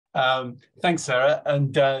Thanks, Sarah,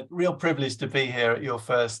 and real privilege to be here at your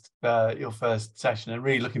first session, and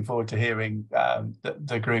really looking forward to hearing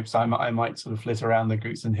the groups. I might sort of flit around the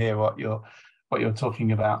groups and hear what you're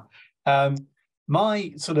talking about. I'm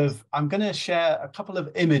going to share a couple of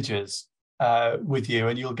images with you,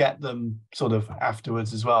 and you'll get them sort of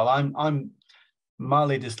afterwards as well. I'm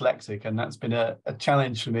mildly dyslexic, and that's been a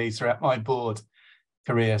challenge for me throughout my board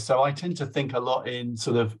career. So I tend to think a lot in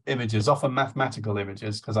sort of images, often mathematical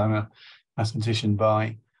images, because I'm a mathematician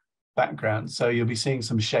by background. So you'll be seeing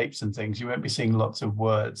some shapes and things. You won't be seeing lots of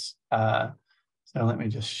words. So let me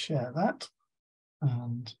just share that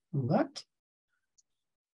and that.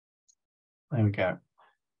 There we go.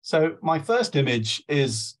 So my first image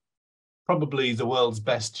is probably the world's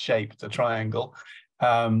best shape, the triangle.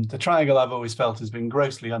 The triangle I've always felt has been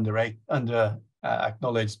grossly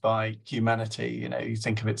acknowledged by humanity. You know, you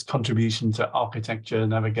think of its contribution to architecture,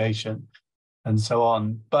 navigation, and so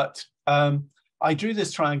on. But I drew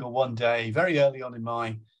this triangle one day, very early on in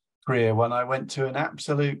my career, when I went to an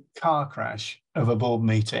absolute car crash of a board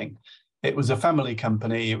meeting. It was a family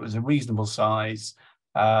company. It was a reasonable size.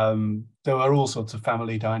 There were all sorts of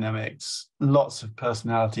family dynamics, lots of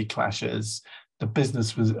personality clashes. The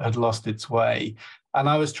business had lost its way. And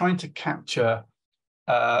I was trying to capture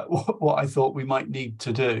what I thought we might need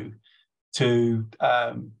to do to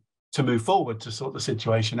move forward, to sort the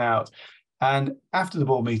situation out. And after the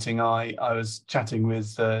board meeting, I was chatting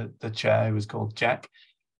with the chair, who was called Jack,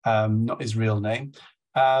 not his real name.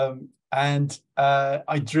 And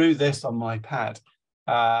I drew this on my pad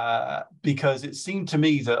because it seemed to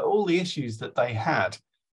me that all the issues that they had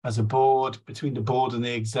as a board, between the board and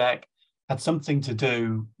the exec, had something to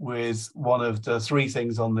do with one of the three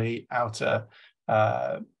things on the outer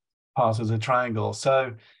part of the triangle.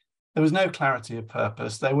 So there was no clarity of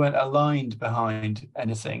purpose. They weren't aligned behind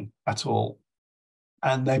anything at all.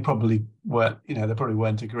 And they probably weren't, they probably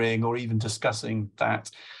weren't agreeing or even discussing that.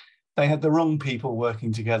 They had the wrong people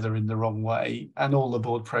working together in the wrong way, and all the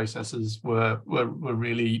board processes were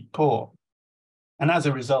really poor. And as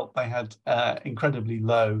a result, they had incredibly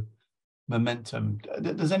low momentum.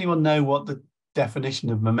 Does anyone know what the definition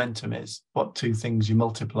of momentum is? What two things you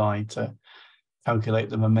multiply to calculate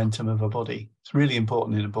the momentum of a body? It's really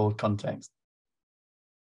important in a board context.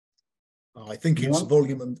 I think it's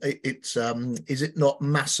volume and it's is it not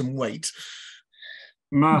mass and weight?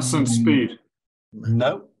 Mass and speed.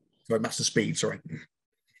 No. Sorry, mass and speed, sorry.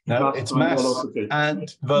 No, it's mass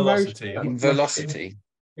and velocity. Velocity.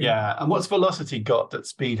 Yeah, and what's velocity got that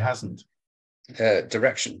speed hasn't?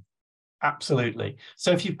 Direction. Absolutely.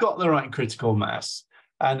 So if you've got the right critical mass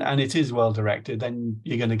and it is well directed, then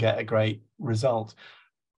you're going to get a great result.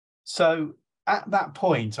 So at that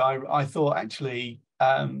point, I thought, actually,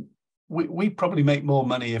 we probably make more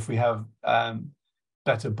money if we have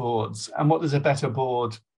better boards. And what does a better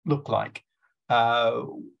board look like?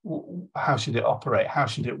 How should it operate? How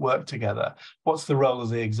should it work together? What's the role of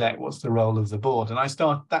the exec? What's the role of the board? And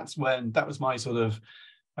that was my sort of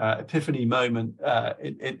epiphany moment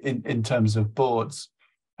in terms of boards.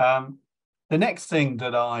 The next thing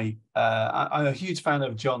that I'm a huge fan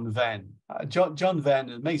of John Venn. John Venn,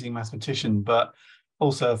 an amazing mathematician, but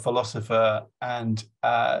also a philosopher. And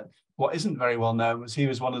what isn't very well known was he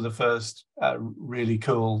was one of the first really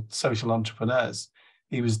cool social entrepreneurs.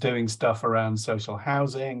 He was doing stuff around social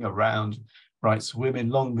housing, around rights of women,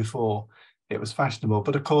 long before it was fashionable.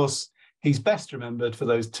 But of course, he's best remembered for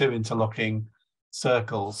those two interlocking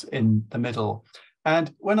circles in the middle.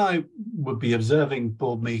 And when I would be observing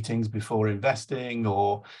board meetings before investing,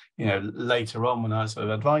 or later on when I was sort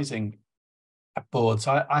of advising boards,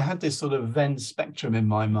 I had this sort of Venn spectrum in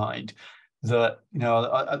my mind that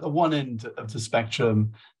at the one end of the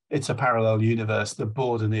spectrum, it's a parallel universe. The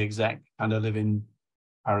board and the exec kind of live in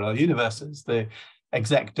parallel universes. The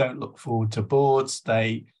exec don't look forward to boards.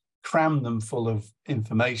 They cram them full of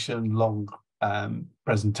information, long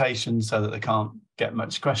presentations, so that they can't get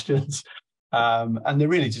much questions. And they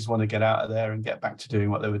really just want to get out of there and get back to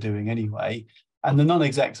doing what they were doing anyway. And the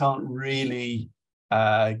non-execs aren't really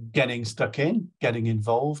getting stuck in, getting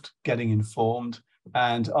involved, getting informed,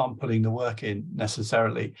 and aren't putting the work in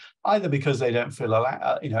necessarily, either because they don't feel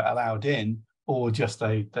allowed in, or just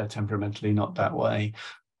they're temperamentally not that way.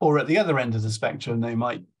 Or at the other end of the spectrum, they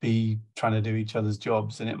might be trying to do each other's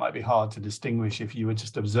jobs, and it might be hard to distinguish if you were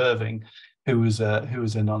just observing who was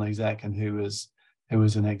a non-exec and who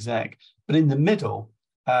was an exec. But in the middle,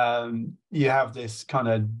 you have this kind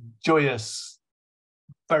of joyous,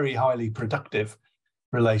 very highly productive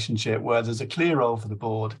relationship where there's a clear role for the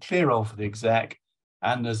board, a clear role for the exec,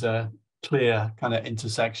 and there's a clear kind of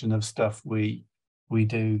intersection of stuff we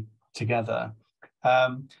do together.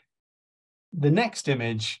 The next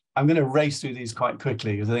image, I'm going to race through these quite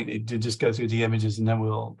quickly because I think to just go through the images and then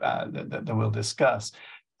we'll discuss.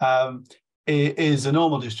 Is a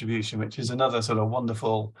normal distribution, which is another sort of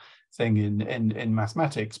wonderful thing in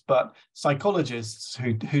mathematics. But psychologists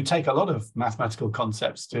who take a lot of mathematical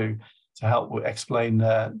concepts to help explain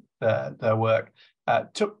their work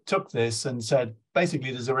took this and said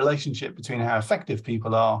basically there's a relationship between how effective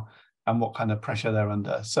people are and what kind of pressure they're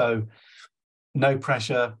under. So no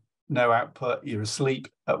pressure, no output, you're asleep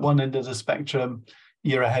at one end of the spectrum,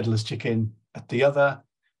 you're a headless chicken at the other,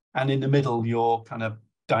 and in the middle you're kind of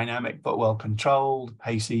dynamic but well controlled,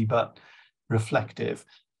 pacey but reflective.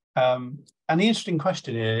 And the interesting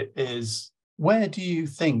question here is, where do you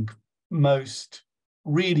think most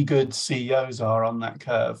really good CEOs are on that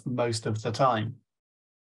curve most of the time?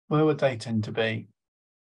 Where would they tend to be?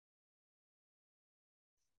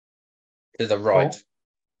 To the right.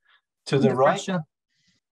 To the right? Pressure.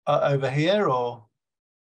 Over here or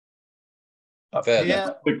up Further.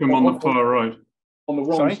 here? Pick them on the far right. On the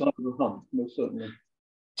wrong Sorry? side of the hunt, most certainly.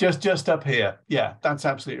 Just up here. Yeah, that's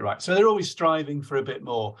absolutely right. So they're always striving for a bit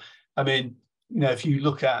more. I mean, if you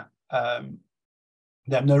look at them,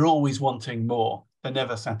 they're always wanting more. They're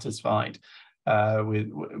never satisfied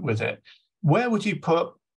with it. Where would you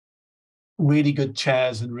put really good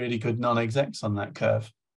chairs and really good non-execs on that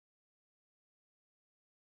curve?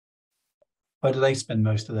 Where do they spend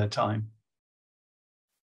most of their time?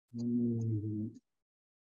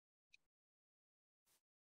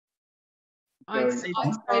 I'd say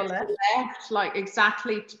to the left, like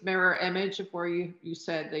exactly mirror image of where you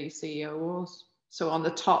said the CEO was. So on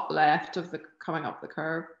the top left of the coming up the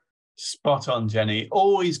curve. Spot on, Jenny.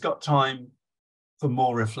 Always got time for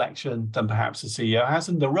more reflection than perhaps a CEO has,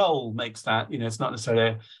 and the role makes that. It's not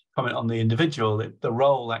necessarily a comment on the individual. The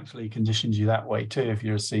role actually conditions you that way too if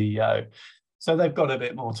you're a CEO. So they've got a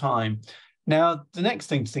bit more time. Now, the next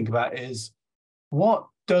thing to think about is, what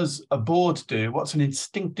does a board do? What's an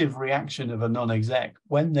instinctive reaction of a non-exec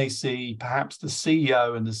when they see perhaps the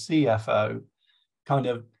CEO and the CFO kind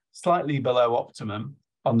of slightly below optimum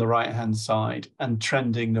on the right-hand side and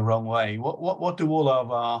trending the wrong way? What do all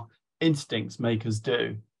of our instincts make us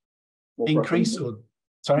do? Increase or,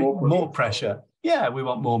 sorry, more pressure. Yeah, we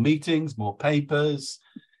want more meetings, more papers.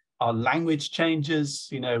 Our language changes.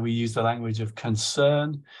 We use the language of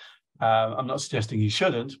concern. I'm not suggesting you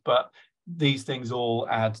shouldn't, but these things all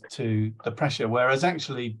add to the pressure, whereas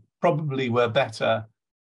actually probably we're better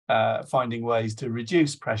finding ways to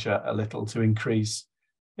reduce pressure a little to increase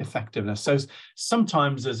effectiveness. So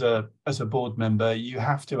sometimes as a board member, you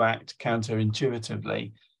have to act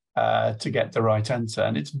counterintuitively to get the right answer.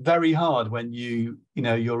 And it's very hard when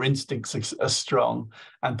your instincts are strong,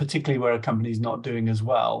 and particularly where a company's not doing as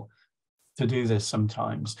well, to do this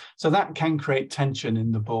sometimes. So that can create tension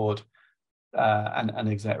in the board and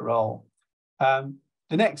exec role. The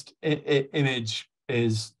next image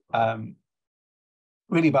is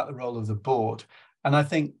really about the role of the board. And I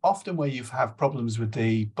think often where you have problems with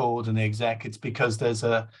the board and the exec, it's because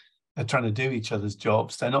they're trying to do each other's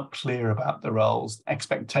jobs. They're not clear about the roles,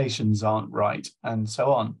 expectations aren't right, and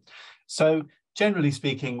so on. So generally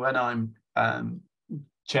speaking, when I'm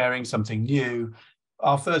chairing something new,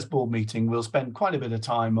 our first board meeting, we'll spend quite a bit of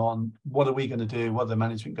time on what are we going to do, what are the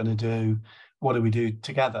management going to do, what do we do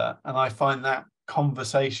together? And I find that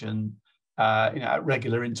conversation at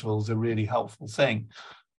regular intervals a really helpful thing.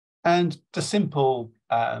 And the simple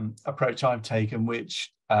approach I've taken,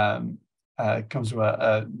 which comes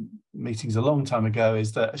from meetings a long time ago,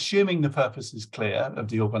 is that assuming the purpose is clear of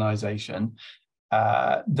the organization,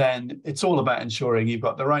 then it's all about ensuring you've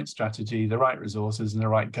got the right strategy, the right resources, and the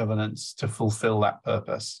right governance to fulfill that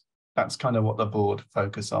purpose. That's kind of what the board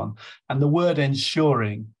focus on. And the word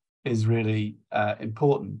ensuring is really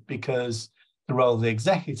important, because the role of the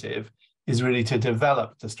executive is really to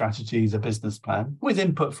develop the strategy, the business plan, with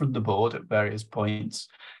input from the board at various points,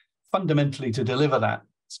 fundamentally to deliver that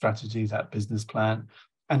strategy, that business plan,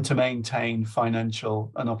 and to maintain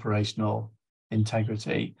financial and operational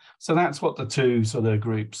integrity. So that's what the two sort of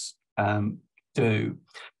groups do.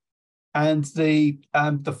 And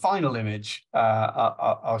the final image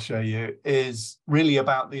I'll show you is really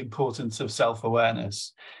about the importance of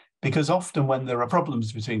self-awareness, because often when there are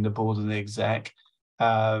problems between the board and the exec,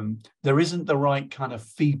 there isn't the right kind of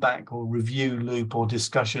feedback or review loop or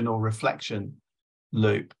discussion or reflection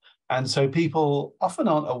loop. And so people often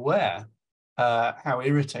aren't aware how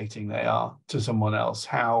irritating they are to someone else,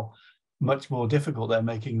 how much more difficult they're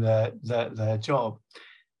making their job.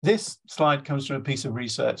 This slide comes from a piece of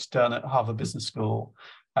research done at Harvard Business School.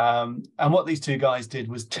 And what these two guys did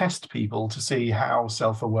was test people to see how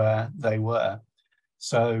self-aware they were.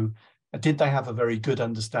 So did they have a very good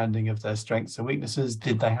understanding of their strengths and weaknesses?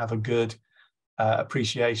 Did they have a good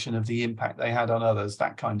appreciation of the impact they had on others?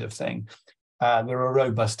 That kind of thing. There are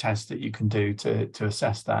robust tests that you can do to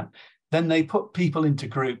assess that. Then they put people into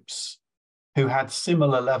groups who had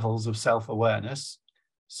similar levels of self-awareness.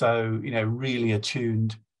 So, really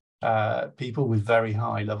attuned people with very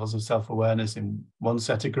high levels of self-awareness in one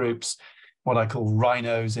set of groups, what I call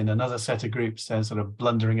rhinos in another set of groups. They're sort of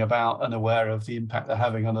blundering about, unaware of the impact they're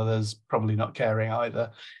having on others, probably not caring either.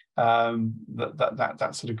 That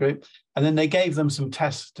sort of group. And then they gave them some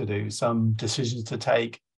tests to do, some decisions to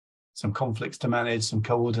take, some conflicts to manage, some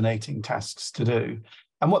coordinating tasks to do.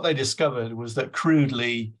 And what they discovered was that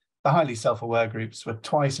crudely, the highly self-aware groups were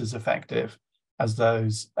twice as effective as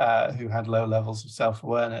those who had low levels of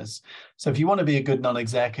self-awareness. So if you want to be a good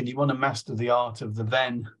non-exec and you want to master the art of the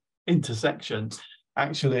then intersection,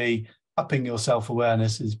 actually upping your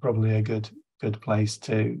self-awareness is probably a good place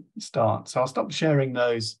to start. So I'll stop sharing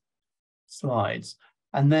those slides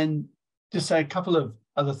and then just say a couple of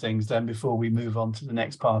other things then before we move on to the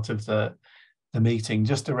next part of the meeting,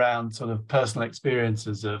 just around sort of personal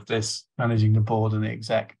experiences of this managing the board and the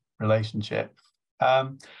exec relationship.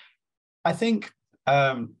 I think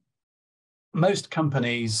most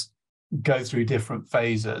companies go through different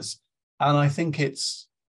phases, and I think it's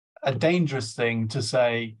a dangerous thing to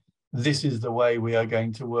say this is the way we are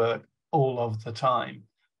going to work all of the time.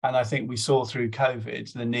 And I think we saw through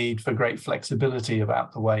COVID the need for great flexibility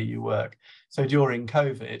about the way you work. So during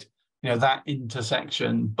COVID, that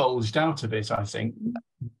intersection bulged out a bit, I think.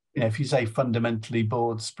 If you say fundamentally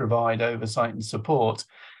boards provide oversight and support,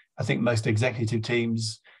 I think most executive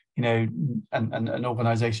teams, and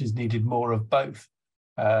organizations needed more of both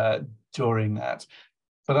during that.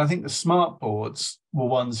 But I think the smart boards were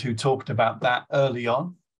ones who talked about that early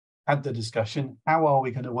on, had the discussion, how are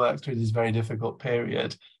we going to work through this very difficult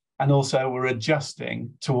period? And also were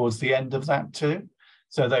adjusting towards the end of that too.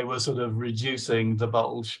 So they were sort of reducing the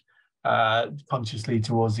bulge consciously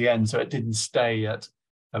towards the end, so it didn't stay at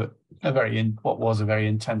what was a very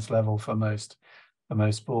intense level for most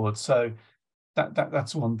boards. So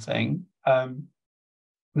that's one thing.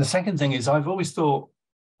 The second thing is, I've always thought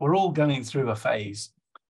we're all going through a phase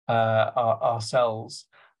ourselves,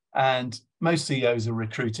 and most CEOs are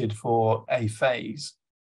recruited for a phase,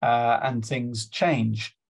 and things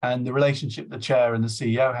change. And the relationship the chair and the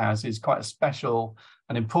CEO has is quite a special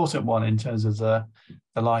and important one in terms of the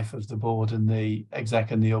life of the board and the exec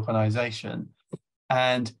and the organization.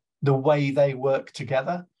 And the way they work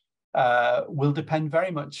together will depend very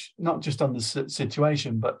much, not just on the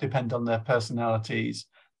situation, but depend on their personalities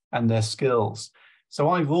and their skills. So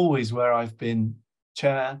I've always, where I've been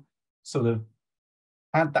chair, sort of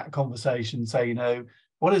had that conversation, say,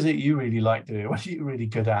 what is it you really like doing? What are you really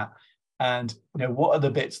good at? And what are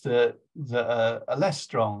the bits that are less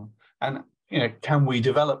strong? And can we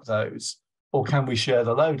develop those, or can we share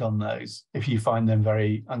the load on those if you find them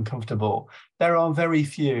very uncomfortable? There are very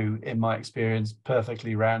few, in my experience,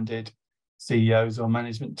 perfectly rounded CEOs or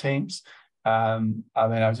management teams.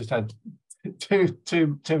 I've just had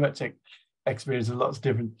too much experience in lots of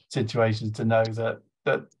different situations to know that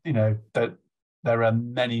there are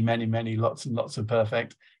many lots and lots of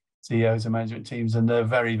perfect CEOs and management teams, and there are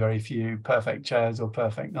very, very few perfect chairs or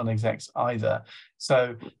perfect non-execs either.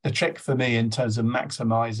 So the trick for me in terms of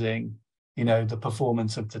maximizing, the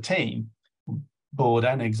performance of the team, board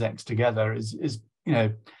and execs together, is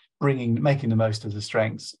making the most of the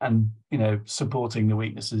strengths and, supporting the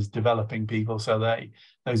weaknesses, developing people so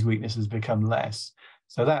those weaknesses become less.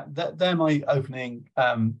 So they're my opening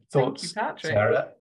thoughts, Thank you, Patrick. Sarah.